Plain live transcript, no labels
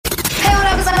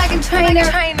Trainer.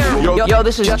 Yo,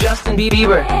 this is Justin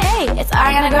Bieber. Hey, it's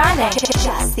Ariana Grande.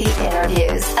 Just the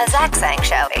Interviews, a Zach Sang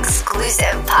Show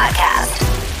exclusive podcast.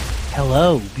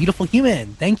 Hello, beautiful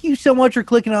human. Thank you so much for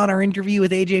clicking on our interview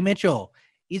with AJ Mitchell.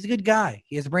 He's a good guy.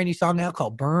 He has a brand new song out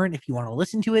called Burn. If you want to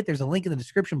listen to it, there's a link in the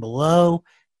description below.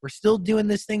 We're still doing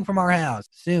this thing from our house.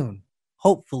 Soon,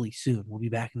 hopefully soon, we'll be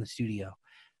back in the studio.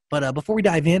 But before we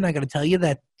dive in, I got to tell you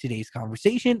that today's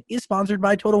conversation is sponsored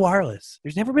by Total Wireless.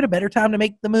 There's never been a better time to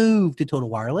make the move to Total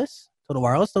Wireless. Total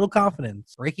Wireless, total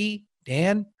confidence. Ricky,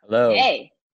 Dan. Hello.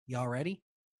 Hey. Y'all ready?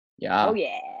 Yeah. Oh,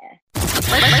 yeah.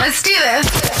 Let's do this.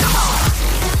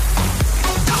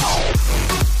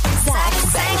 Zach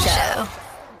Sang Show.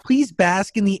 Please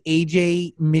bask in the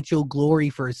AJ Mitchell glory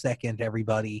for a second,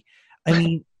 everybody. I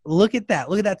mean, look at that.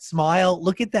 Look at that smile.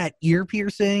 Look at that ear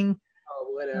piercing.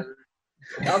 Oh, whatever.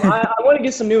 I want to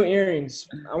get some new earrings.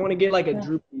 I want to get like a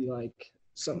droopy, like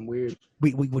something weird.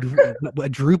 Wait, a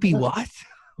droopy what?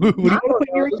 What do you want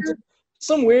in your ear?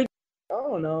 Some weird. I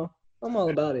don't know. I'm all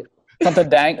about it. Something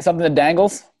that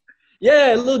dangles?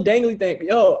 Yeah, a little dangly thing.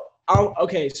 Yo,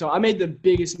 okay, so I made the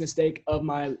biggest mistake of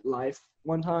my life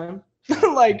one time.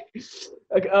 like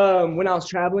when I was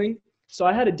traveling. So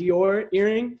I had a Dior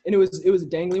earring, and it was a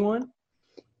dangly one.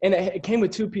 And it came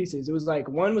with two pieces. It was like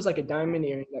one was like a diamond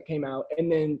earring that came out,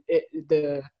 and then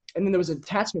there was an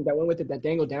attachment that went with it that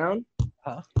dangled down.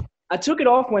 Huh? I took it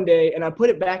off one day and I put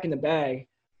it back in the bag.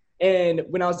 And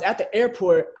when I was at the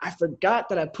airport, I forgot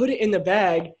that I put it in the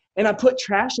bag and I put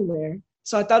trash in there.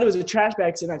 So I thought it was a trash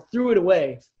bag, and I threw it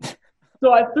away.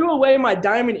 So I threw away my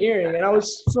diamond earring, and I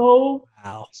was so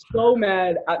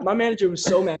mad. My manager was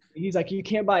so mad. He's like, "You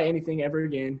can't buy anything ever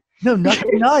again." No,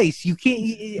 nothing nice. You can't.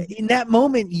 In that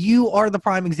moment, you are the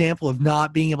prime example of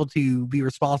not being able to be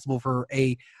responsible for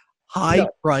a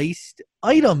high-priced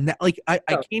item. Like I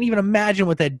can't even imagine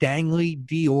what that dangly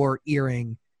Dior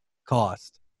earring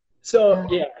cost. So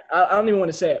yeah, I don't even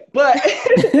want to say it, but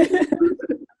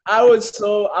I was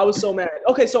so mad.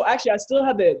 Okay, so actually, I still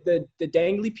have the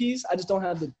dangly piece. I just don't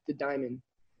have the diamond.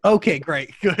 Okay,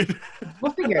 great, good.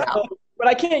 We'll figure it out. But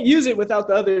I can't use it without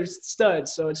the other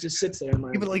studs, so it just sits there.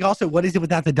 Yeah, but like, also, what is it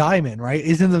without the diamond, right?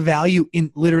 Isn't the value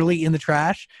literally in the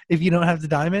trash if you don't have the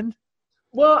diamond?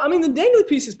 Well, I mean, the dangly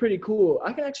piece is pretty cool.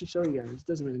 I can actually show you guys. It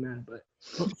doesn't really matter, but.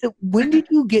 So when did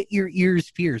you get your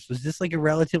ears pierced? Was this like a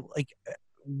relative, like,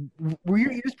 were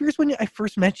your ears pierced when I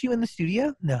first met you in the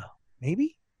studio? No,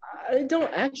 maybe? I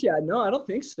don't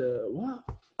think so. Wow.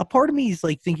 A part of me is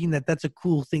like thinking that that's a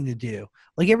cool thing to do.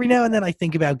 Like every now and then I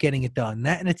think about getting it done,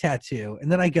 that and a tattoo.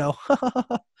 And then I go,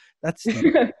 that's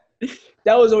that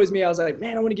was always me. I was like,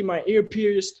 man, I want to get my ear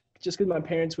pierced just because my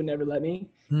parents would never let me.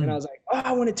 And I was like, oh,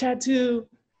 I want a tattoo.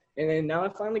 And then now I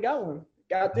finally got one.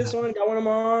 Got this one, got one on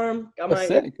my arm, got my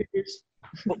ear pierced.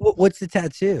 What's the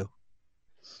tattoo?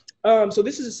 So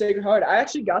this is a Sacred Heart. I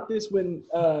actually got this when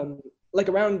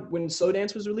around when Slow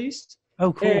Dance was released.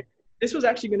 Oh, cool. And this was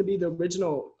actually going to be the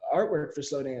original artwork for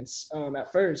Slow Dance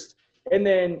at first, and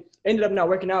then ended up not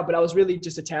working out, but I was really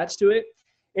just attached to it.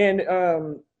 And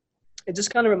it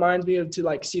just kind of reminds me of to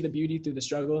like see the beauty through the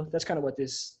struggle. That's kind of what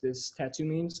this tattoo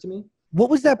means to me.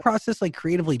 What was that process like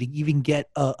creatively to even get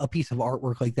a piece of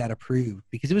artwork like that approved?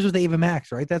 Because it was with Ava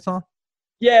Max, right? That song?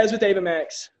 Yeah, it was with Ava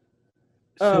Max.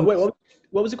 Wait,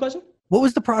 what was the question? What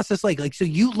was the process like? Like, so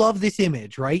you love this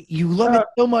image, right? You love it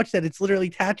so much that it's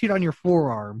literally tattooed on your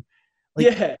forearm. Like,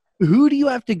 yeah. Who do you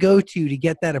have to go to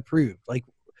get that approved? Like,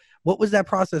 what was that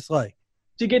process like?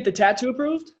 To get the tattoo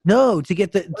approved? No, to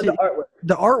get the artwork.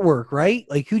 The artwork, right?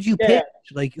 Like, who'd you pitch?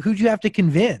 Like, who'd you have to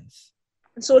convince?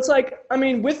 So it's like, I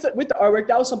mean, with the artwork,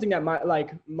 that was something that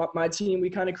my team, we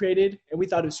kind of created, and we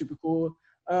thought it was super cool.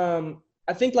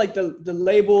 I think like the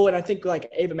label, and I think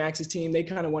like Ava Max's team, they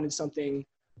kind of wanted something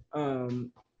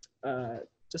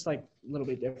just like a little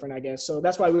bit different, I guess. So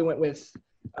that's why we went with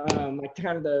like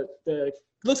kind of the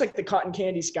looks like the cotton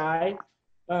candy sky,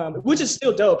 which is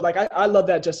still dope. Like I love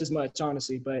that just as much,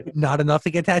 honestly. But not enough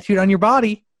to get tattooed on your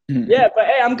body. Yeah, but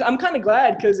hey, I'm kind of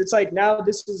glad because it's like now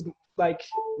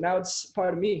it's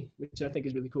part of me, which I think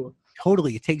is really cool.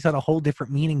 Totally, it takes on a whole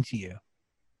different meaning to you.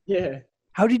 Yeah.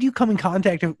 How did you come in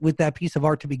contact with that piece of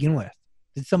art to begin with?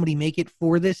 Did somebody make it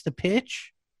for this to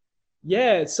pitch?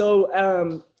 Yeah. So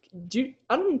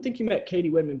I don't think you met Katie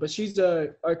Whitman, but she's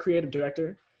our creative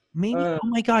director. Maybe. Oh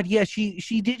my God. Yeah.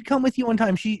 She did come with you one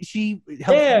time. She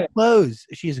helped you close.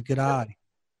 She has a good eye.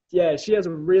 Yeah. She has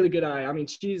a really good eye. I mean,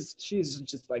 she's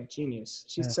just like genius.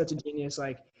 She's such a genius.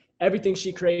 Like everything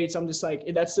she creates, I'm just like,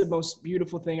 that's the most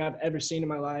beautiful thing I've ever seen in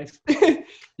my life.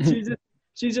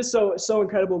 She's just so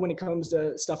incredible when it comes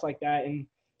to stuff like that. And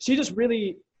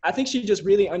I think she just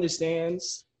really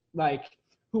understands like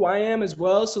who I am as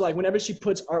well. So like whenever she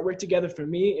puts artwork together for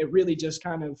me, it really just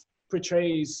kind of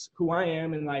portrays who I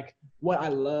am and like what I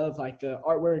love, like the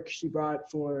artwork she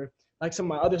brought for like some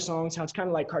of my other songs, how it's kind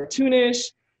of like cartoonish.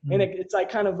 And it's like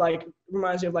kind of like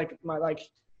reminds me of like my like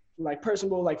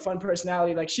personable, like fun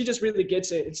personality. Like she just really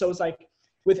gets it. And so it's like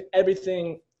with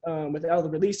everything, with all the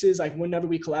releases, like whenever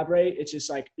we collaborate, it's just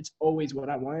like it's always what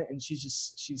I want. And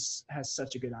she's has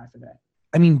such a good eye for that.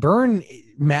 I mean, Burn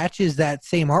matches that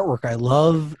same artwork. I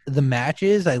love the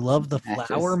matches. I love the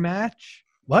flower match.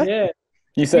 What? Yeah.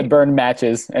 You said Burn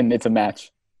matches, and it's a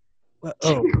match.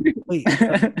 Oh, wait.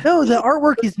 No, the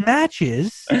artwork is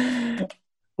matches.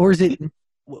 Or is it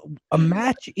a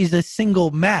match is a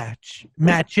single match?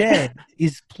 Match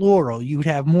is plural. You would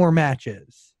have more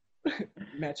matches.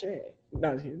 Match.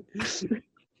 Not here.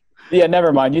 Yeah,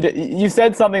 never mind. You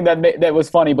said something that was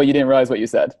funny, but you didn't realize what you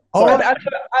said. Oh,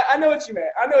 I know what you meant.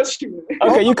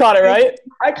 Okay, you caught it, right?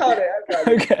 I caught it.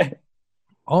 Okay.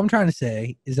 All I'm trying to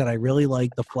say is that I really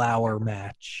like the flower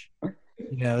match.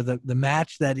 You know, the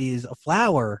match that is a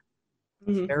flower.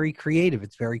 It's very creative.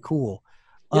 It's very cool.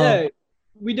 Yeah,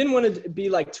 we didn't want to be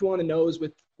like too on the nose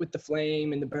with the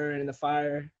flame and the burn and the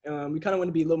fire. We kind of want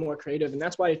to be a little more creative, and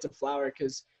that's why it's a flower,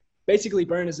 because basically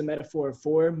burn is a metaphor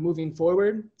for moving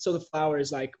forward. So the flower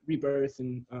is like rebirth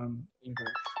and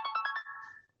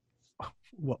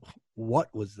What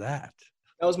was that?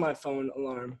 That was my phone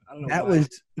alarm. I don't know. That was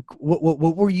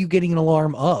what were you getting an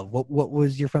alarm of? What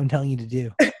was your phone telling you to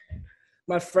do?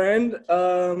 My friend,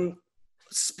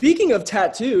 speaking of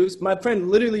tattoos, my friend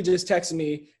literally just texted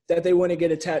me that they want to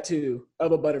get a tattoo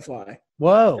of a butterfly.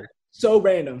 Whoa. So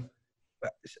random.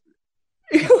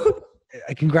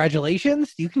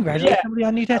 Congratulations. Do you congratulate somebody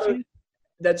on new tattoos?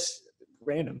 That's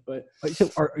random, but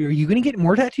so are you going to get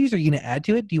more tattoos? Are you going to add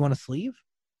to it? Do you want a sleeve?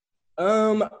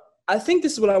 I think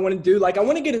this is what I want to do. Like I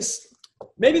want to get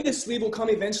maybe the sleeve will come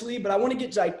eventually, but I want to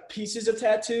get like pieces of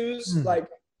tattoos, like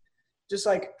just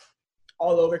like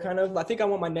all over kind of. I think I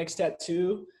want my next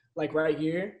tattoo like right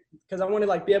here, because I want to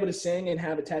like be able to sing and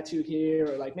have a tattoo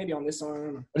here, or like maybe on this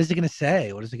arm. What is it going to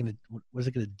say? What is it going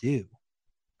to do?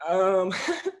 I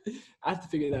have to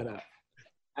figure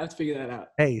that out.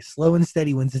 Hey, slow and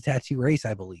steady wins the tattoo race,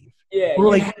 I believe. Yeah. Or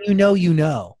like you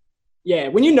know. Yeah,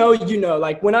 when you know, you know.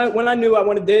 Like when I knew I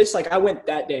wanted this, like I went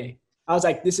that day. I was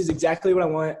like, this is exactly what I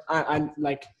want.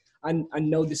 I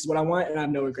know this is what I want, and I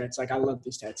have no regrets. Like I love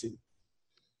this tattoo.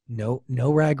 No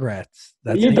regrets.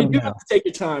 That's you do have to take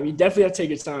your time. You definitely have to take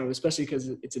your time, especially because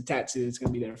it's a tattoo. It's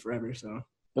gonna be there forever. So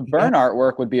the burn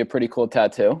artwork would be a pretty cool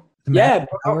tattoo. Yeah,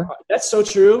 that's so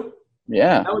true.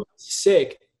 Yeah, that would be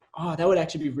sick. Oh, that would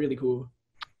actually be really cool.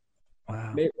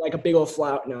 Wow. Maybe like a big old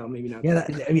flower. No, maybe not.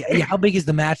 Yeah, how big is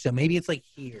the match though? Maybe it's like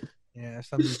here. Yeah,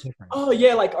 something different. Oh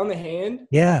yeah, like on the hand.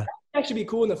 Yeah. That would actually be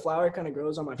cool, and the flower kind of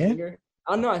grows on my finger.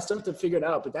 I don't know. I still have to figure it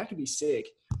out, but that could be sick.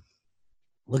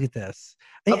 Look at this.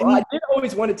 I did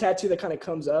always want a tattoo that kind of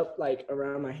comes up like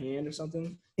around my hand or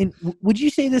something. And would you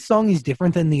say this song is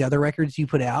different than the other records you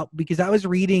put out? Because I was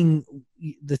reading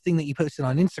the thing that you posted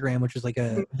on Instagram, which was like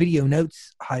a video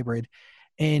notes hybrid.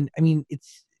 And I mean,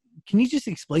 can you just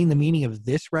explain the meaning of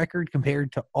this record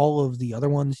compared to all of the other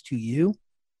ones to you?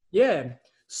 Yeah.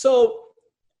 So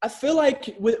I feel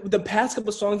like with the past couple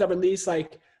of songs I released,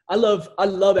 like I love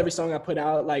every song I put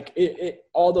out. Like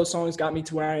all those songs got me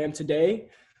to where I am today.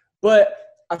 But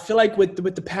I feel like with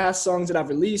the past songs that I've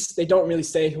released, they don't really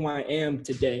say who I am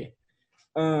today.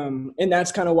 And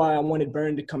that's kind of why I wanted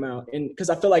Burn to come out. And because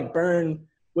I feel like Burn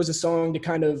was a song to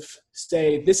kind of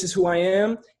say, this is who I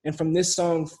am. And from this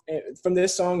song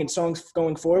and songs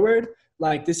going forward,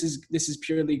 like this is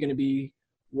purely going to be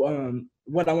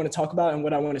what I want to talk about and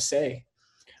what I want to say.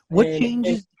 What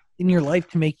changes in your life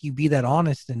to make you be that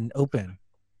honest and open?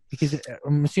 Because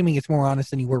I'm assuming it's more honest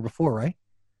than you were before, right?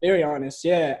 Very honest,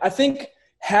 yeah. I think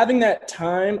having that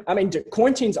time, I mean,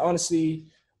 quarantine's honestly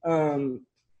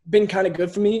been kind of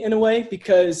good for me in a way,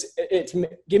 because it's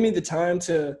given me the time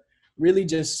to really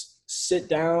just sit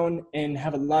down and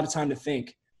have a lot of time to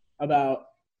think about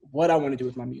what I want to do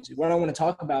with my music, what I want to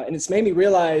talk about. And it's made me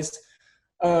realize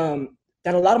that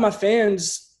a lot of my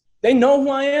fans, they know who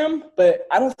I am, but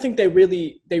I don't think they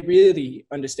really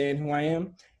understand who I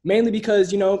am. Mainly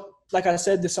because, like I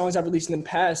said, the songs I've released in the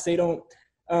past, they don't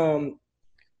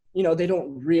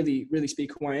really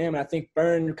speak who I am. And I think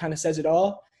Burn kind of says it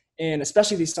all. And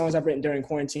especially these songs I've written during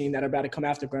quarantine that are about to come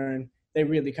after Burn,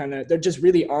 they're just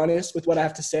really honest with what I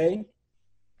have to say.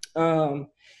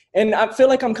 And I feel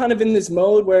like I'm kind of in this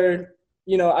mode where,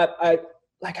 I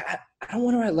don't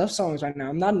want to write love songs right now.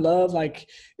 I'm not in love,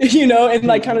 and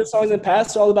like kind of songs in the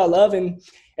past are all about love. And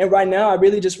right now I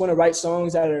really just want to write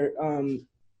songs that are,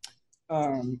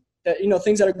 that,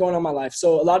 things that are going on in my life.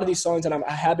 So a lot of these songs that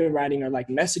I have been writing are like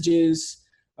messages,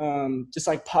 just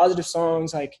like positive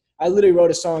songs. Like I literally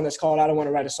wrote a song that's called I Don't Want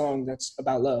to Write a Song That's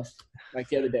About Love, like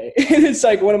the other day. It's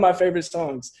like one of my favorite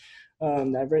songs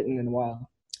that I've written in a while.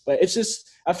 But it's just,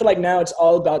 I feel like now it's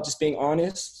all about just being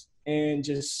honest and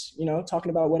just,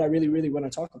 talking about what I really, really want to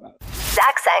talk about.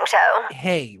 Zach Sang Show.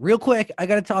 Hey, real quick, I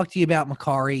got to talk to you about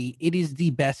Macari. It is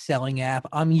the best-selling app.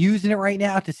 I'm using it right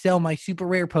now to sell my super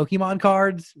rare Pokemon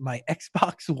cards, my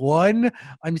Xbox One.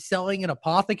 I'm selling an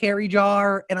apothecary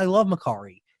jar, and I love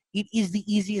Macari. It is the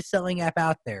easiest selling app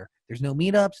out there. There's no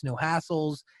meetups, no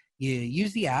hassles. You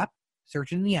use the app,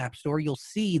 search in the App Store. You'll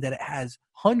see that it has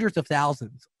hundreds of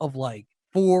thousands of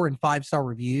 4 and 5-star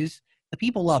reviews. The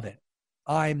people love it.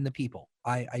 I'm the people.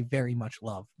 I very much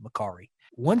love Macari.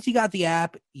 Once you got the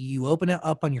app, you open it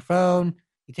up on your phone,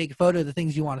 you take a photo of the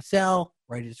things you want to sell,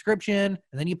 write a description,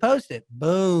 and then you post it.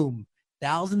 Boom.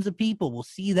 Thousands of people will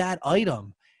see that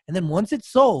item. And then once it's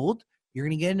sold, you're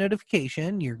going to get a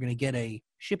notification. You're going to get a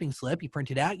shipping slip. You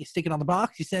print it out. You stick it on the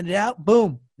box. You send it out.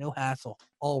 Boom. No hassle.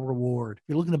 All reward. If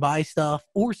you're looking to buy stuff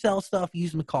or sell stuff,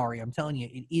 use Macari. I'm telling you,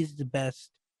 it is the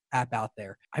best app out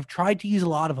there. I've tried to use a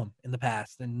lot of them in the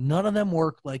past, and none of them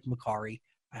work like Macari.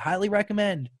 I highly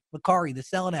recommend Macari, the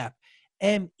selling app.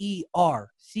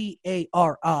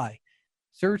 Mercari.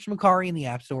 Search Macari in the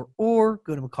App Store or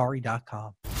go to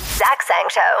Macari.com. Zach Sang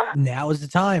Show. Now is the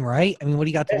time, right? I mean, what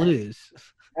do you got to lose?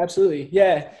 Absolutely.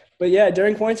 Yeah. But yeah,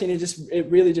 during quarantine, it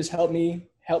really just helped me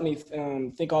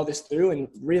think all this through and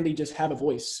really just have a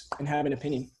voice and have an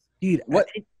opinion. Dude,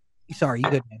 sorry, you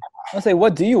good, man. I'll say,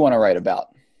 what do you want to write about?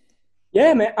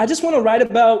 Yeah, man. I just want to write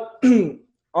about,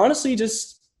 honestly,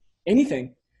 just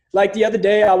anything. Like the other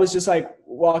day, I was just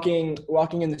walking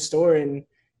in the store and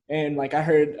I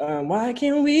heard, why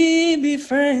can't we be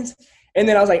friends? And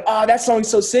then I was like, oh, that song's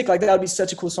so sick. Like that would be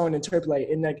such a cool song to interpolate.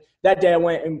 And that day I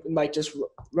went and just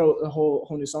wrote a whole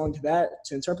new song to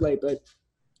interpolate. But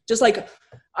just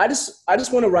I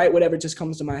just want to write whatever just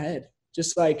comes to my head.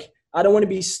 Just I don't want to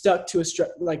be stuck to a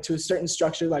certain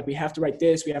structure. Like we have to write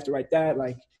this, we have to write that.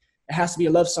 Like it has to be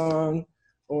a love song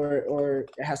or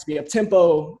it has to be up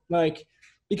tempo.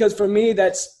 Because for me,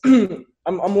 that's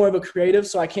I'm more of a creative,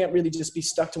 so I can't really just be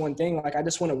stuck to one thing. I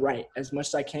just want to write as much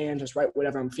as I can, just write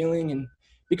whatever I'm feeling. And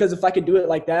because if I could do it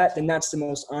like that, then that's the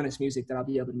most honest music that I'll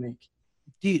be able to make.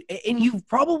 Dude, and you've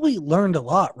probably learned a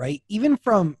lot, right? Even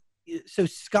from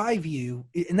Skyview,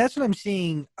 and that's what I'm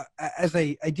seeing as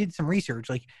I did some research.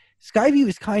 Skyview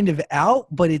is kind of out,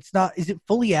 but it's not. Is it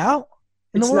fully out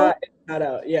in the world? It's not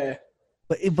out, yeah.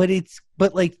 But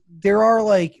there are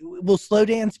will Slow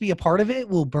Dance be a part of it?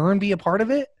 Will Burn be a part of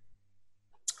it?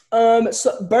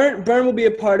 So Burn will be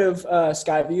a part of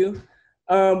Skyview.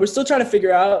 We're still trying to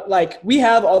figure out. We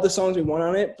have all the songs we want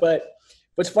on it, but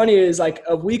what's funny is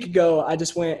a week ago I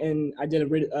just went and I did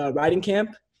a writing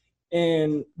camp,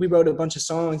 and we wrote a bunch of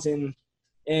songs, and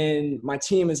my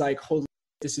team is like, "Holy,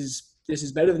 this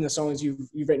is better than the songs you've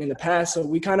written in the past." So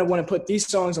we kind of want to put these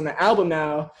songs on the album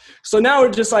now. So now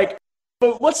we're just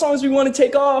but what songs we want to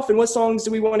take off and what songs do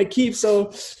we want to keep?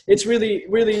 So it's really,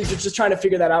 really just trying to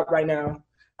figure that out right now.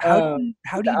 How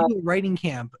do you do a writing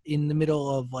camp in the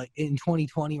middle of in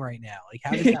 2020 right now?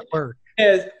 How does that work?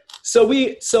 Yeah. So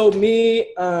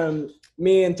me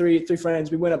and three friends,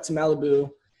 we went up to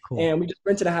Malibu. Cool. And we just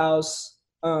rented a house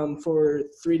for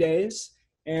 3 days,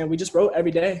 and we just wrote every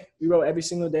day. We wrote every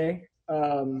single day.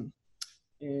 And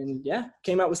yeah,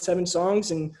 came out with 7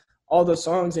 songs, and all those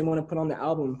songs they want to put on the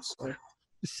album.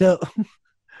 So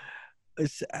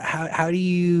how are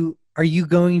you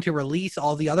going to release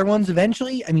all the other ones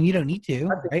eventually? I mean, you don't need to,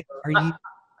 right?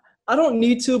 I don't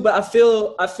need to, but I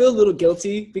feel a little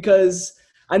guilty because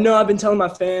I know I've been telling my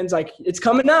fans it's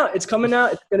coming out, it's going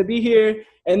to be here.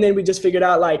 And then we just figured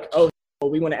out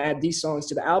we want to add these songs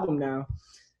to the album now.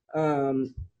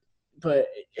 But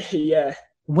yeah.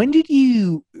 When did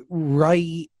you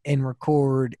write and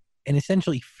record and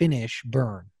essentially finish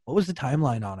Burn? What was the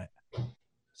timeline on it?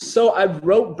 So I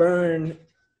wrote Burn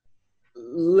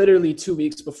literally 2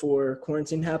 weeks before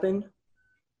quarantine happened.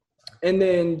 And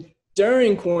then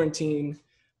during quarantine,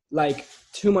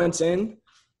 2 months in,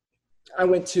 I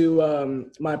went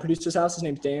to my producer's house. His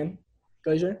name's Dan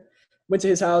Glazier. Went to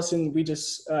his house and we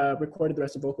just recorded the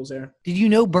rest of the vocals there. Did you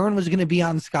know Burn was going to be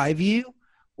on Skyview?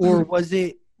 Or was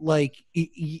it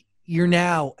you're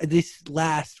now, this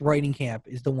last writing camp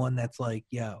is the one that's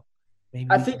yo, maybe?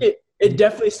 I think it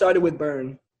definitely started with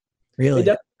Burn. Really? It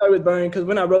definitely started with Burn because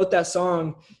when I wrote that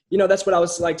song, that's what I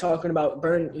was talking about.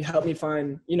 Burn helped me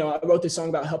find, I wrote this song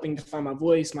about helping to find my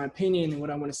voice, my opinion, and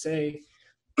what I want to say.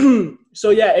 So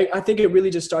yeah, I think it really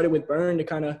just started with Burn to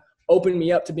kind of open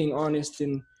me up to being honest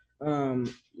and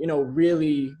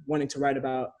really wanting to write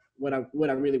about what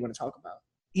I really want to talk about.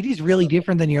 It is really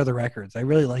different than your other records. I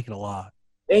really like it a lot.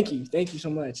 Thank you so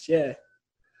much. Yeah,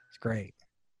 it's great.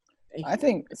 I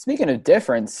think, speaking of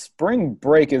difference, Spring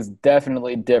Break is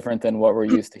definitely different than what we're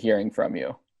used to hearing from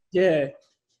you. Yeah,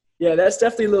 that's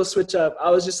definitely a little switch up. I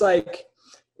was just like,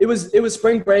 it was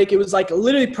Spring Break. It was like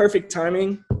literally perfect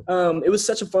timing. It was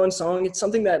such a fun song. It's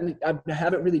something that I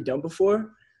haven't really done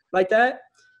before like that.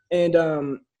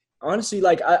 And honestly,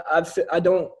 like I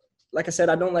don't, like I said,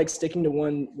 I don't like sticking to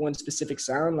one specific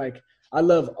sound. Like I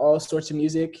love all sorts of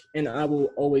music, and I will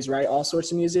always write all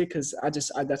sorts of music because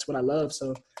that's what I love.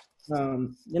 So.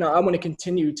 I want to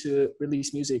continue to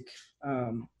release music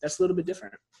that's a little bit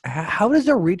different. How does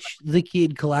a Rich the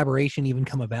Kid collaboration even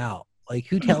come about? Like,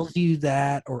 who tells you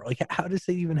that, or like, how does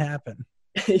it even happen?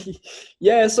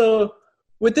 Yeah, so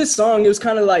with this song, it was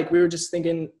kind of like we were just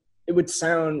thinking it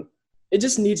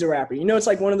just needs a rapper. It's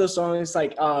like one of those songs.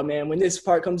 Like, oh man, when this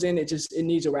part comes in, it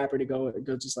needs a rapper to go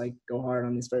hard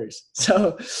on this verse.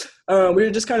 So we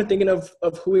were just kind of thinking of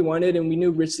who we wanted, and we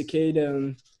knew Rich the Kid.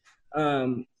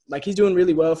 Like he's doing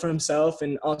really well for himself,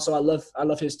 and also I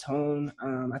love his tone.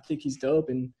 I think he's dope,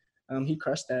 and he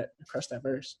crushed that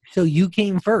verse. So you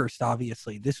came first,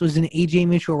 obviously. This was an AJ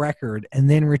Mitchell record, and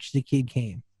then Rich the Kid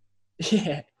came.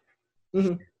 Yeah.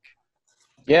 Mm-hmm.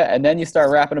 Yeah, and then you start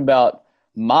rapping about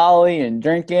Molly and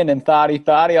drinking and thotty.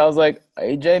 I was like,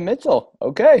 AJ Mitchell,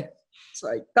 okay. It's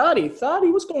like thotty,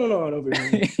 what's going on over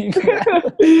here?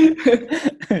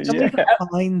 Somebody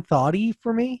define thotty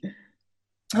for me?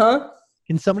 Huh?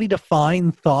 Can somebody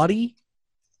define thotty?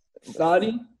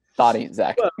 Thotty,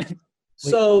 Zach.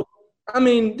 So, I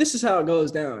mean, this is how it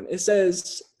goes down. It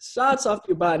says, shots off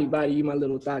your body, you my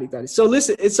little thotty. So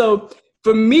listen, so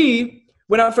for me,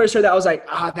 when I first heard that, I was like,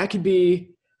 that could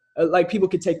be, like people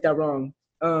could take that wrong.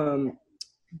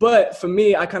 But for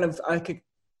me, I could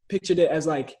pictured it as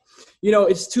like,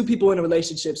 it's two people in a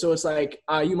relationship. So it's like,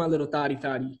 you my little thotty.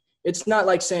 It's not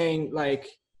like saying like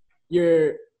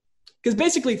because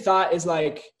basically thought is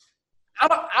like, I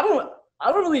don't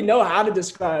really know how to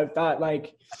describe thought.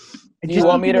 Like, do you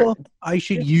want me to? I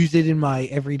should use it in my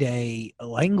everyday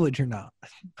language or not?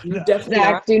 You definitely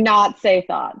Zach, do not say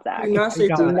thought, Zach. Do not say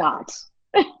thought. Do not.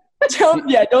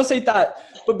 Don't say thought.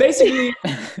 But basically,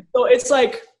 so it's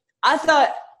like, I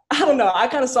don't know. I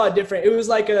kind of saw it different. It was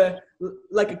like a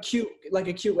cute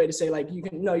way to say like, you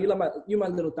my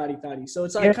little thotty. So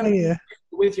it's like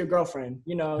with your girlfriend,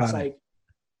 it's like.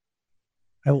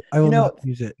 I will not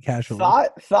use it casually.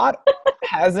 Thought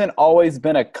hasn't always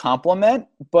been a compliment,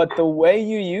 but the way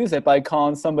you use it by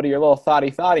calling somebody your little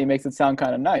thotty makes it sound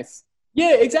kind of nice.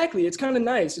 Yeah, exactly. It's kind of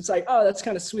nice. It's like, oh, that's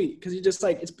kind of sweet because you just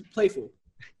like, it's playful.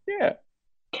 Yeah.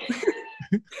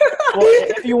 Well,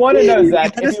 if you want to know,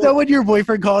 Zach, let us know when your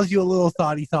boyfriend calls you a little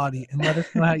thotty, and let us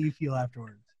know how you feel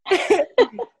afterwards.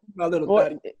 My little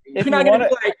thotty. If you're not gonna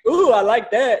be like, ooh, I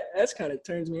like that. That's kind of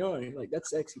turns me on. Like,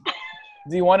 that's sexy.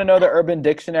 Do you want to know the Urban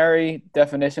Dictionary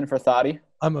definition for thotty?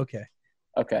 I'm okay.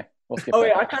 Okay, we'll skip. Oh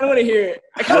yeah, I kind of want to hear it.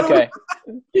 Okay.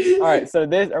 All right. So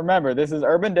this is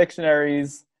Urban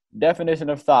Dictionary's definition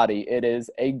of thotty. It is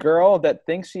a girl that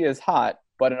thinks she is hot,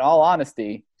 but in all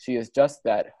honesty, she is just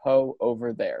that hoe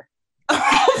over there.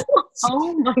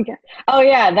 Oh my god. Oh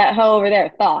yeah, that hoe over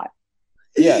there. Thought.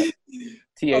 Yeah.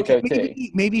 THOT.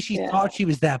 Okay, maybe she thought she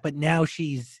was that, but now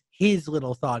she's his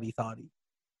little thotty.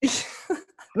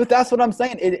 But that's what I'm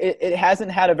saying. It hasn't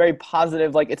had a very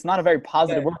positive, like, it's not a very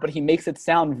positive word, but he makes it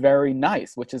sound very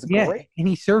nice, which is great. And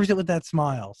he serves it with that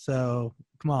smile. So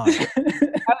come on.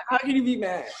 How can you be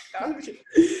mad?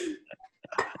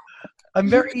 I'm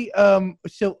very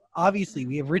so obviously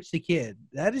we have Rich the Kid.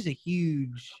 That is a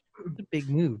big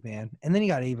move, man. And then you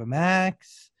got Ava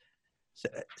Max,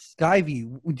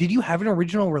 Skyview. Did you have an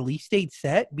original release date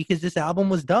set? Because this album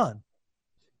was done.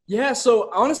 Yeah, so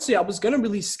honestly, I was gonna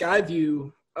release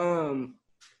Skyview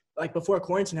like before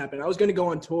quarantine happened. I was gonna go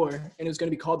on tour, and it was gonna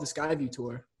be called the Skyview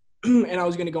tour. And I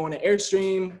was gonna go on an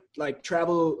Airstream, like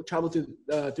travel throughout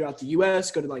the U.S.,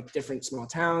 go to like different small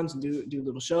towns and do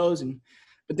little shows.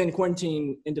 But then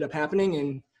quarantine ended up happening,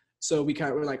 and so we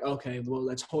were like, okay, well,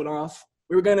 let's hold off.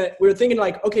 We were thinking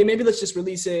like, okay, maybe let's just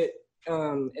release it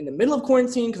in the middle of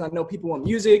quarantine because I know people want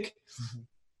music.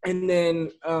 Mm-hmm. And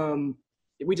then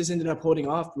we just ended up holding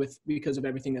off because of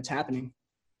everything that's happening.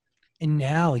 And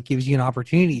now it gives you an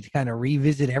opportunity to kind of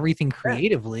revisit everything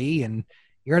creatively, and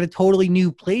you're at a totally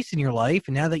new place in your life.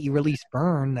 And now that you release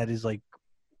Burn, that is like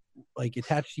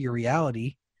attached to your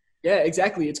reality. Yeah,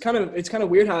 exactly. It's kind of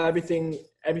weird how everything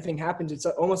happens. It's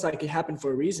almost like it happened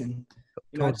for a reason.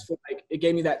 I just feel like it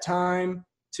gave me that time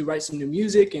to write some new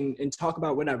music and talk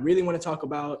about what I really want to talk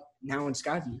about. now in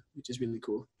Skyview, which is really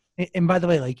cool. And by the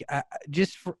way, like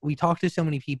we talk to so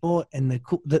many people, and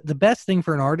the best thing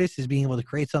for an artist is being able to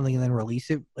create something and then release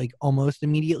it like almost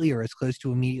immediately or as close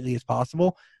to immediately as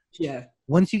possible. Yeah.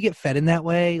 Once you get fed in that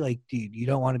way, like, dude, you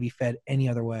don't want to be fed any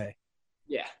other way.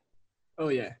 Yeah. Oh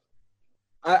yeah.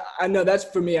 I know that's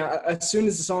for me. As soon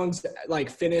as the song's like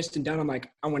finished and done, I'm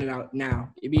like, I want it out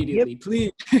now, immediately,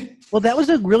 please. Well, that was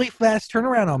a really fast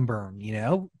turnaround on Burn.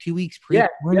 2 weeks pre. Yeah,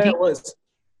 it was.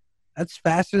 That's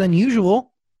faster than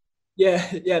usual. Yeah,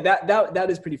 that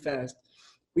is pretty fast.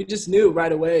 We just knew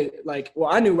right away. Like,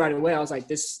 well, I knew right away. I was like,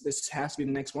 this has to be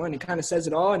the next one. It kind of says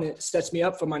it all, and it sets me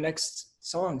up for my next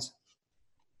songs.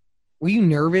 Were you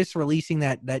nervous releasing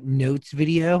that notes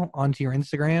video onto your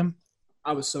Instagram?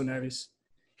 I was so nervous.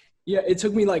 Yeah, it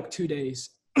took me like 2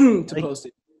 days to post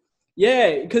it.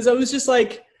 Yeah, because I was just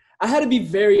like, I had to be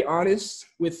very honest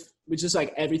with just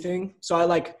like everything. So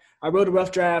I wrote a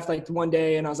rough draft like one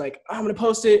day, and I was like, I'm gonna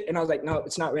post it, and I was like, no,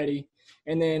 it's not ready.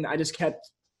 And then I just kept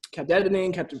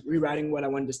editing, kept rewriting what I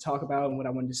wanted to talk about and what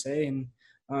I wanted to say, and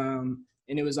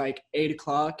it was like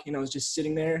 8:00, and I was just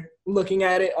sitting there looking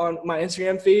at it on my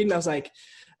Instagram feed, and I was like,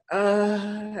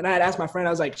 and I had asked my friend,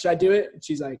 I was like, should I do it? And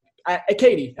she's like,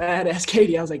 Katie. I had to ask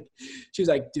Katie. I was like, she was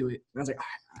like, do it. And I was like, all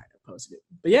right, I posted it.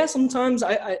 But yeah, sometimes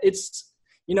it's,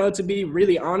 to be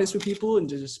really honest with people and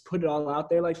to just put it all out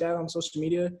there like that on social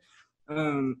media.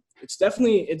 It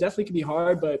definitely can be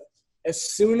hard, but as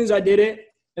soon as I did it,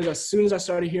 as soon as I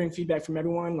started hearing feedback from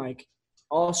everyone, like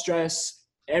all stress,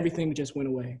 everything just went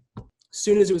away. As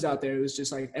soon as it was out there, it was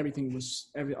just like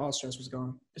all stress was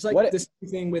gone. It's like this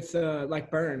thing with like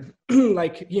Burn,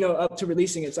 like, up to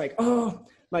releasing, it's like, oh,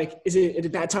 like, is it a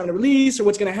bad time to release or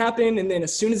what's going to happen? And then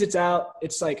as soon as it's out,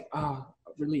 it's like,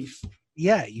 relief.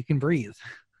 Yeah, you can breathe.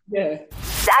 Yeah.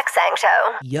 Zach Sang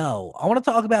Show. Yo, I want to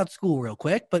talk about school real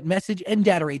quick, but message and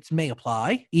data rates may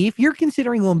apply. If you're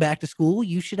considering going back to school,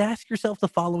 you should ask yourself the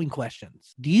following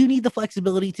questions. Do you need the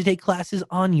flexibility to take classes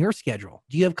on your schedule?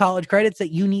 Do you have college credits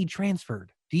that you need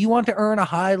transferred? Do you want to earn a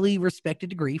highly respected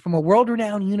degree from a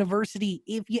world-renowned university?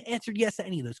 If you answered yes to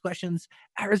any of those questions,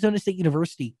 Arizona State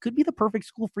University could be the perfect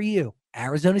school for you.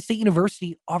 Arizona State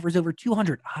University offers over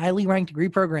 200 highly ranked degree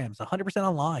programs, 100%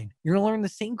 online. You're going to learn the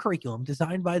same curriculum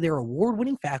designed by their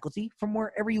award-winning faculty from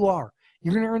wherever you are.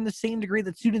 You're going to earn the same degree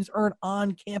that students earn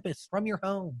on campus from your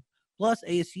home. Plus,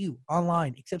 ASU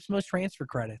online accepts most transfer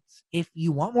credits. If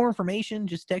you want more information,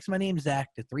 just text my name,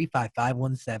 Zach, to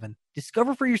 35517.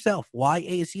 Discover for yourself why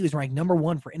ASU is ranked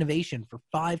 #1 for innovation for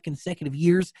 5 consecutive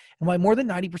years and why more than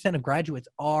 90% of graduates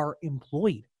are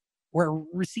employed or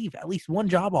receive at least one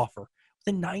job offer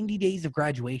within 90 days of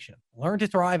graduation. Learn to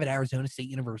thrive at Arizona State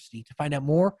University. To find out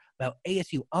more about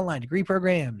ASU online degree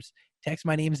programs, text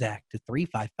my name, Zach, to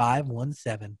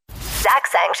 35517. Zach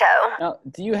Sang Show. Now,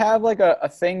 do you have like a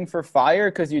thing for fire?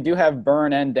 Because you do have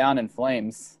Burn and Down in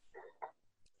Flames.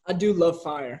 I do love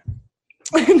fire.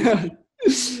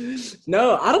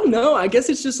 No, I don't know. I guess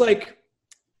it's just like,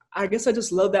 I guess I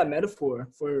just love that metaphor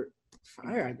for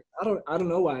fire. I don't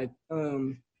know why.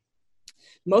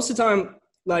 Most of the time,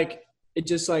 like, it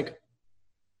just like,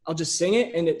 I'll just sing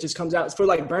it and it just comes out. It's for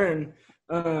like Burn.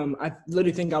 I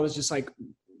literally think I was just like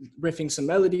riffing some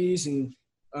melodies and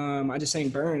I just sang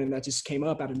Burn and that just came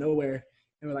up out of nowhere.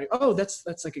 And we're like, oh, that's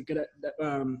like a good,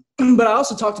 but I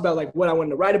also talked about like what I wanted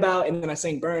to write about. And then I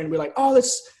sang Burn. We're like, oh,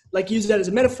 let's like use that as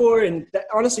a metaphor. And that,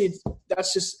 honestly,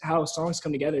 that's just how songs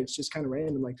come together. It's just kind of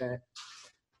random like that.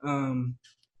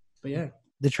 But yeah.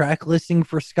 The track listing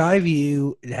for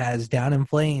Skyview, it has Down in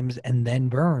Flames and then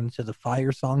Burn. So the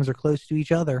fire songs are close to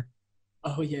each other.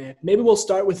 Oh yeah. Maybe we'll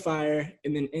start with fire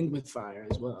and then end with fire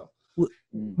as well.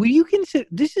 Will you consider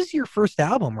this is your first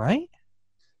album, right?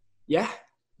 Yeah.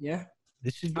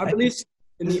 This is I released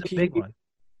an this EP. is a big one.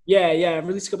 Yeah. I've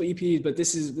released a couple EPs, but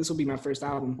this will be my first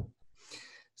album.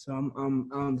 So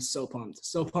I'm so pumped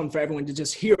for everyone to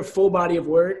just hear a full body of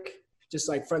work, just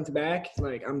like front to back.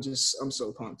 Like I'm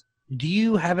so pumped. Do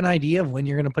you have an idea of when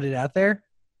you're going to put it out there?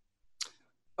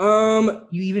 You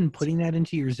even putting that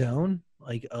into your zone?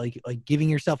 Like giving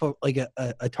yourself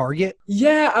a target?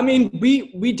 Yeah, I mean,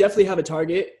 we definitely have a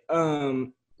target.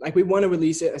 Like we want to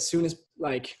release it as soon as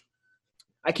like,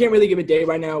 I can't really give a date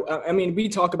right now. I mean, we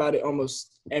talk about it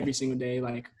almost every single day.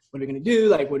 Like, what are we gonna do?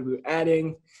 Like, what are we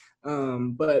adding?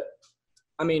 But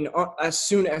I mean, as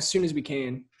soon as we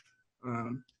can.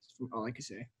 All I can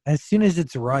say. As soon as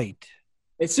it's right.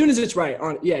 As soon as it's right.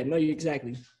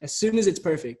 Exactly. As soon as it's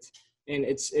perfect, and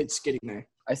it's getting there.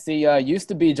 I see Used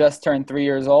to Be just turned 3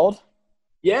 years old.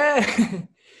 Yeah.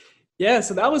 Yeah,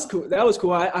 so that was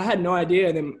cool. I had no idea.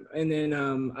 And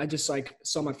then I just like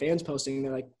saw my fans posting and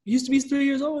they're like, Used to Be 3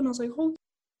 years old. And I was like, holy.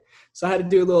 So I had to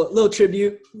do a little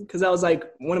tribute because that was like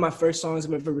one of my first songs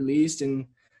I've ever released, and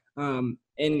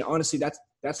honestly,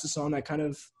 that's the song that kind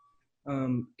of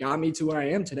got me to where I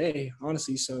am today.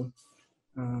 Honestly, so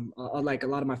like a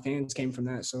lot of my fans came from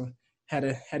that, so had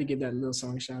to give that little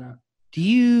song a shout out. Do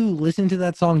you listen to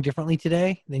that song differently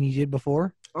today than you did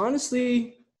before?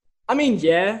 Honestly, I mean,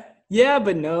 yeah,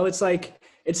 but no. It's like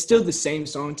it's still the same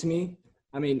song to me.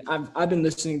 I mean, I've been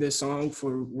listening to this song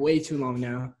for way too long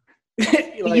now.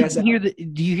 Like I said,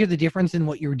 do you hear the difference in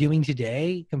what you're doing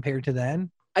today compared to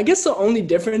then? I guess the only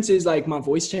difference is like my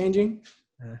voice changing.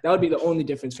 That would be the only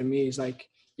difference for me. Is like,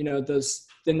 you know,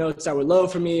 the notes that were low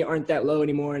for me aren't that low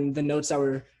anymore, and the notes that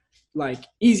were like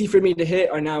easy for me to hit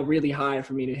are now really high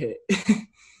for me to hit.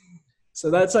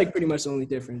 So that's like pretty much the only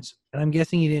difference. And I'm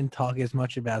guessing you didn't talk as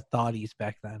much about thoughties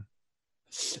back then.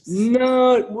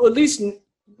 No, well, at least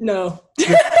no.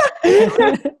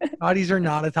 Thoughties are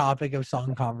not a topic of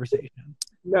song conversation.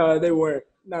 No, they weren't.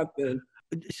 Not then.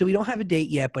 So we don't have a date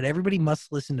yet, but everybody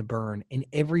must listen to Burn and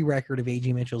every record of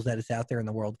A.J. Mitchell's that is out there in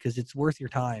the world because it's worth your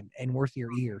time and worth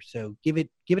your ear. So give it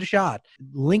a shot.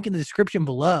 Link in the description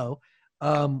below.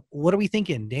 What are we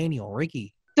thinking, Daniel,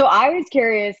 Ricky? So I was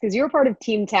curious because you were part of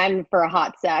Team 10 for a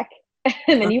hot sec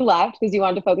and then you left because you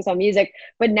wanted to focus on music.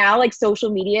 But now like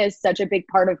social media is such a big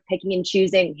part of picking and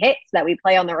choosing hits that we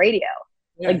play on the radio.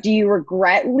 Yeah. Like, do you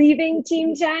regret leaving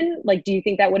Team 10? Like, do you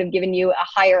think that would have given you a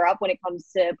higher up when it comes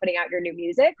to putting out your new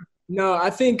music? No, I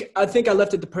think I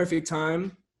left at the perfect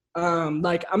time.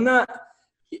 Like I'm not,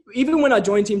 even when I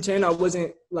joined Team 10, I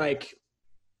wasn't like,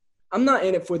 I'm not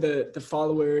in it for the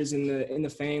followers and the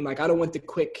fame. Like I don't want the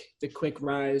quick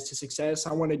rise to success.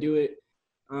 I want to do it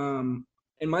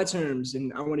in my terms,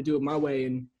 and I want to do it my way.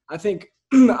 And I think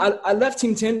I left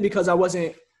Team 10 because I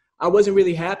wasn't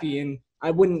really happy, and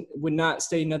I would not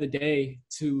stay another day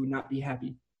to not be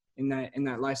happy in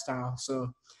that lifestyle. So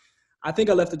I think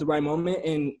I left at the right moment.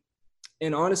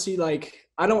 And honestly, like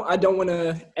I don't want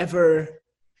to ever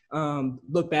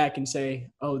look back and say,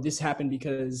 oh, this happened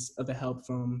because of the help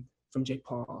from Jake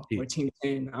Paul or Team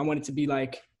 10. I want it to be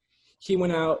like he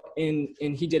went out and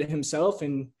he did it himself,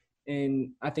 and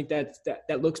I think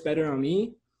that looks better on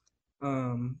me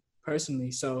personally.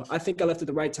 So I think I left at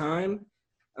the right time.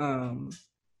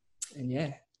 And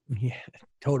yeah,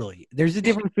 totally. There's a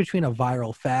difference between a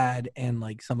viral fad and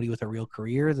like somebody with a real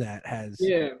career that has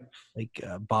like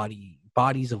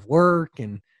bodies of work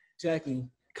and exactly.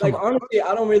 Like honestly,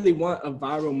 I don't really want a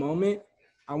viral moment.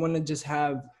 I want to just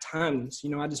have timeless. You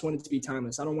know, I just want it to be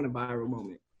timeless. I don't want a viral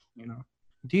moment. You know,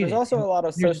 dude, there's also a lot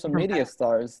of social media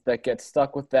stars that get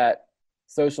stuck with that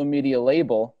social media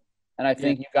label, and I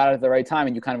think you got it at the right time,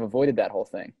 and you kind of avoided that whole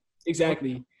thing.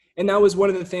 Exactly. And that was one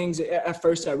of the things at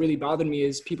first that really bothered me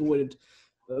is people would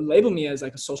label me as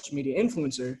like a social media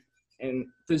influencer. And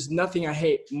there's nothing I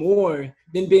hate more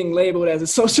than being labeled as a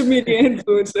social media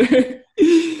influencer.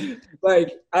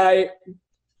 Like I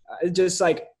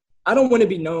don't want to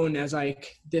be known as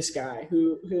like this guy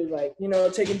who like, you know,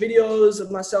 taking videos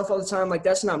of myself all the time. Like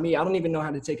that's not me. I don't even know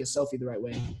how to take a selfie the right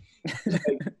way.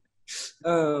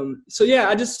 So yeah,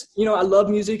 I just, you know, I love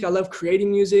music. I love creating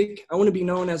music. I want to be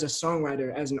known as a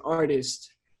songwriter, as an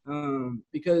artist,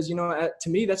 because, you know, to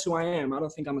me, that's who I am. I don't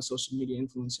think I'm a social media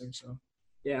influencer. So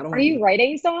yeah. Are you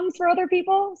writing songs for other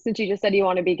people since you just said you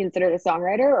want to be considered a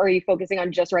songwriter, or are you focusing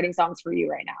on just writing songs for you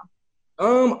right now?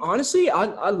 Honestly,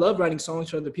 I love writing songs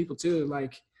for other people too.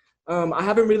 Like, I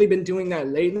haven't really been doing that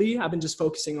lately. I've been just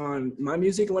focusing on my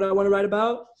music and what I want to write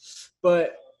about.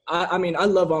 But I mean, I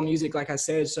love all music, like I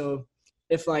said. So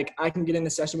if like I can get in a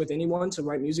session with anyone to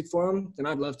write music for them, then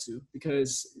I'd love to,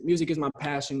 because music is my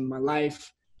passion, my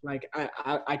life. Like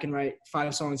I can write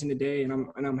 5 songs in a day and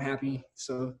I'm happy.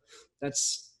 So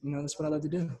that's what I love to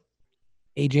do.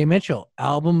 A.J. Mitchell,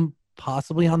 album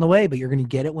possibly on the way, but you're going to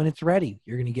get it when it's ready.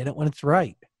 You're going to get it when it's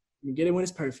right. You get it when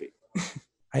it's perfect.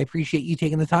 I appreciate you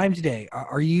taking the time today.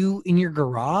 Are you in your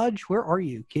garage? Where are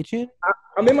you? Kitchen?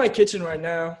 I'm in my kitchen right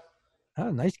now. Oh,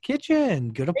 nice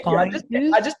kitchen. Good appliances.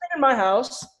 I just painted my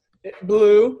house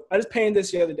blue. I just painted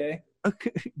this the other day.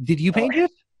 Okay. Did you paint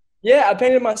it? Yeah, I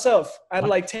painted it myself. I had to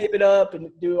like tape it up and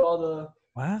do all the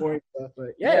boring stuff.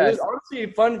 But yeah, it was honestly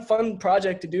a fun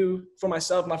project to do for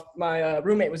myself. My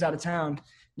roommate was out of town,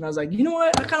 and I was like, you know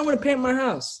what? I kind of want to paint my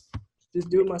house. Just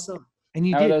do it myself. And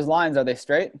you How did. are those lines? Are they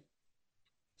straight?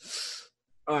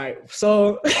 All right,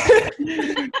 so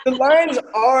the lines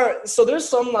are, so there's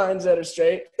some lines that are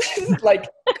straight, like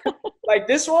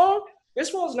this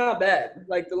wall's not bad.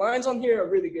 Like the lines on here are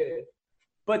really good,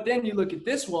 but then you look at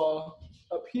this wall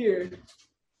up here,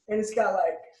 and it's got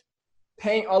like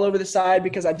paint all over the side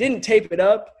because I didn't tape it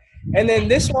up, and then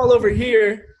this wall over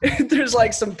here, there's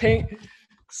like some paint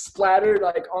splattered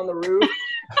like on the roof.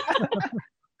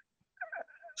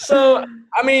 So,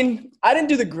 I mean, I didn't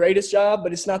do the greatest job,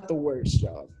 but it's not the worst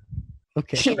job.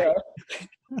 Okay. You know?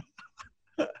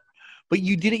 But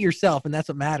you did it yourself, and that's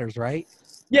what matters, right?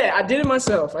 Yeah, I did it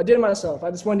myself. I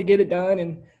just wanted to get it done,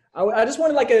 and I just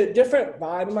wanted like a different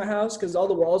vibe in my house because all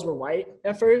the walls were white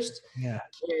at first. Yeah.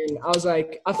 And I was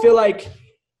like, I feel like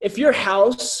if your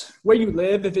house where you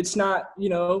live, if it's not, you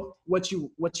know, what you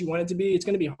want it to be, it's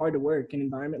going to be hard to work in an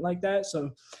environment like that.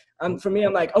 So for me,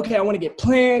 I'm like, okay, I want to get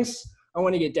plants. I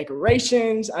want to get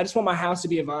decorations. I just want my house to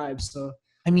be a vibe. So,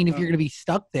 I mean, if you're going to be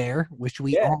stuck there, which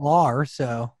we all are,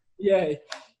 so. Yeah,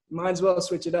 might as well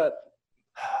switch it up.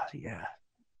 Yeah.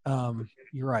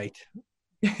 You're right.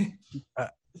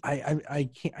 I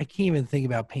can't even think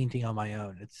about painting on my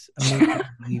own. It's amazing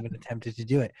I even attempted to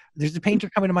do it. There's a painter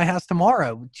coming to my house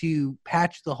tomorrow to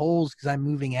patch the holes because I'm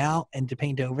moving out and to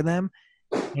paint over them.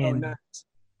 And nice.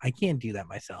 I can't do that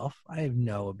myself. I have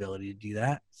no ability to do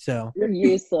that. So You're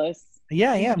useless.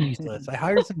 yeah, I am useless. I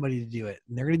hired somebody to do it,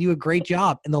 and they're going to do a great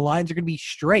job, and the lines are going to be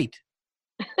straight.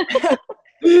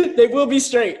 They will be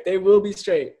straight. They will be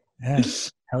straight. Yeah.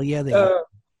 Hell yeah, they are.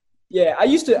 Yeah, I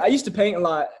used to paint a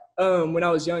lot when I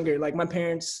was younger. Like my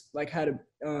parents like had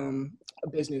a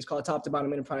business called Top to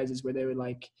Bottom Enterprises where they would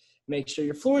like make sure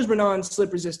your floors were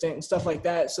non-slip resistant and stuff like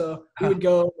that. So we would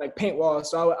go like paint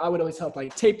walls. So I would always help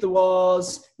like tape the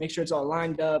walls, make sure it's all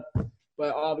lined up.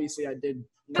 But obviously I did.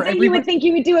 But then you would think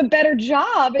you would do a better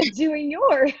job at doing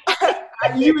yours.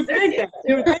 You would think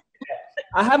that.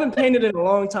 I haven't painted in a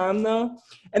long time though.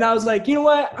 And I was like, you know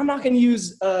what? I'm not going to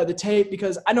use the tape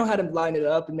because I know how to line it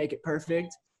up and make it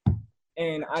perfect.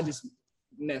 And I just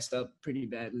messed up pretty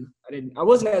badly. I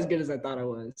wasn't as good as I thought I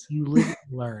was. You live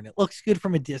and learn. It looks good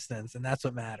from a distance, and that's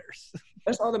what matters.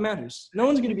 That's all that matters. No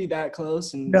one's going to be that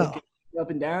close and No. looking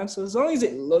up and down. So as long as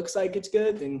it looks like it's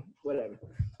good, then whatever.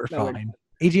 We're No, fine.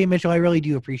 AJ Mitchell, I really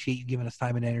do appreciate you giving us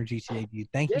time and energy today, dude.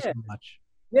 Thank you so much.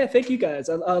 Yeah, thank you guys.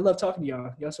 I love talking to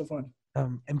y'all. Y'all so fun.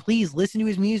 And please listen to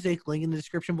his music. Link in the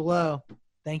description below.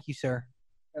 Thank you, sir.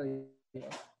 Hell yeah.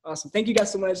 Awesome. Thank you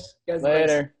guys so much. You guys are the best.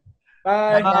 Later.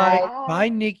 Bye. Bye. Bye,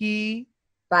 Nikki.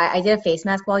 But I did a face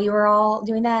mask while you were all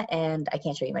doing that, and I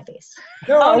can't show you my face.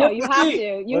 Oh, no, you have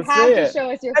to. You Let's have see to it.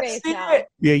 show us your Let's face see now. it.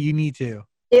 Yeah, you need to.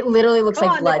 It literally looks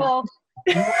Come like on, blood.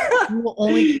 Nicole. You will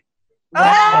only.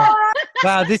 Wow.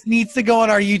 Wow, this needs to go on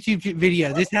our YouTube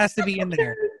video. This has to be in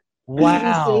there.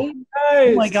 Wow. You see?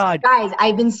 Oh my God. Guys,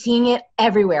 I've been seeing it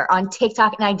everywhere on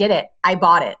TikTok, and I did it. I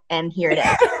bought it, and here it is.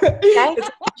 Okay? It's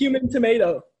a human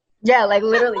tomato. Yeah, like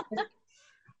literally.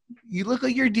 You look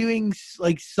like you're doing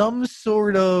like some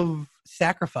sort of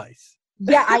sacrifice.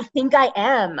 Yeah, I think I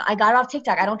am. I got it off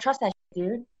TikTok. I don't trust that shit,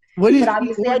 dude. What is? But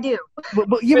obviously I do. But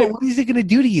what is it going to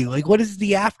do to you? Like, what does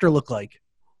the after look like?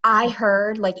 I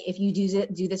heard like if you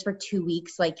do this for 2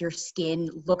 weeks, like your skin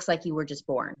looks like you were just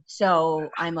born. So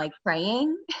I'm like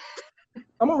praying.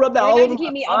 I'm gonna rub that You all guys over keep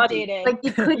my me body. updated.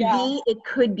 Like Yeah. it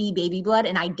could be baby blood,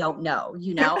 and I don't know.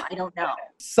 You know, I don't know.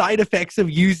 Side effects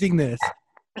of using this.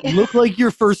 Look like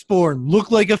your firstborn. Look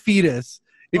like a fetus.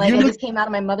 If Like you I look, just came out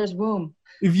of my mother's womb.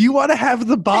 if you want to have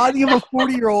the body of a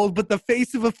 40-year-old but the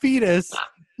face of a fetus, Here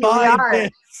we buy are.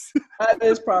 this.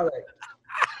 This product.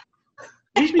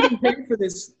 You should be getting paid for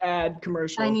this ad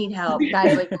commercial. I need help,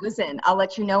 guys. Like, listen, I'll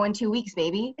let you know in 2 weeks,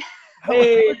 baby.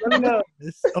 Hey, let me know.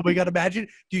 Oh my God, imagine,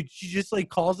 dude, she just like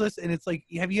calls us and it's like,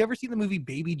 have you ever seen the movie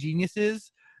Baby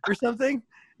Geniuses or something?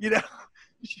 You know?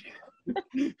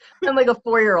 I'm like a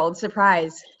 4-year-old.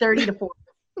 Surprise, 30 to 40.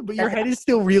 But your head is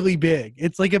still really big.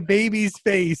 It's like a baby's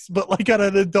face, but like on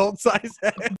an adult size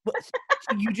head.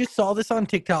 So you just saw this on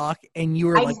TikTok and you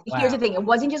were like, wow. Here's the thing. It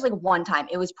wasn't just like one time.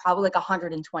 It was probably like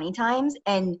 120 times.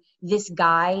 And this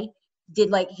guy did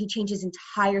like, he changed his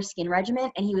entire skin regimen.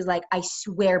 And he was like, I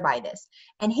swear by this.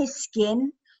 And his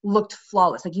skin looked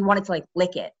flawless. Like you wanted to like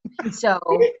lick it. So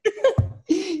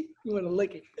You want to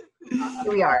lick it.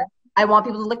 here we are. I want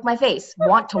people to lick my face.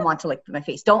 Want to lick my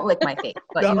face. Don't lick my face.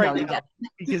 But Not you know right you now. get it.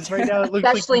 Because right now it looks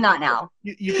Especially like not now.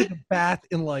 you took a bath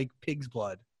in like pig's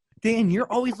blood. Dan,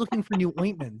 you're always looking for new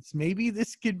ointments. Maybe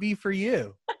this could be for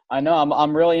you. I know.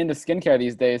 I'm really into skincare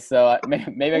these days, so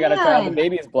maybe I gotta try out the Man.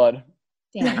 baby's blood.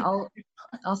 Dan,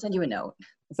 I'll send you a note.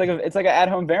 It's like an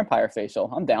at-home vampire facial.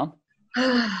 I'm down.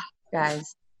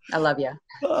 Guys, I love you.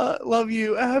 Love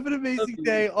you. Have an amazing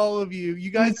day, all of you. You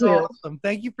guys You are too. awesome.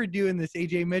 Thank you for doing this,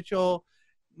 AJ Mitchell,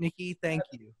 Nikki. Thank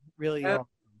you. Really awesome.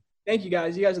 Thank you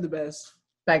guys. You guys are the best.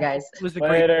 Bye, guys. It was a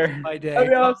Later. great my day. Love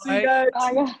y'all. See you Bye.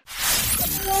 guys.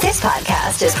 This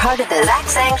podcast is part of the Zach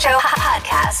Sang Show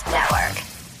Podcast Network.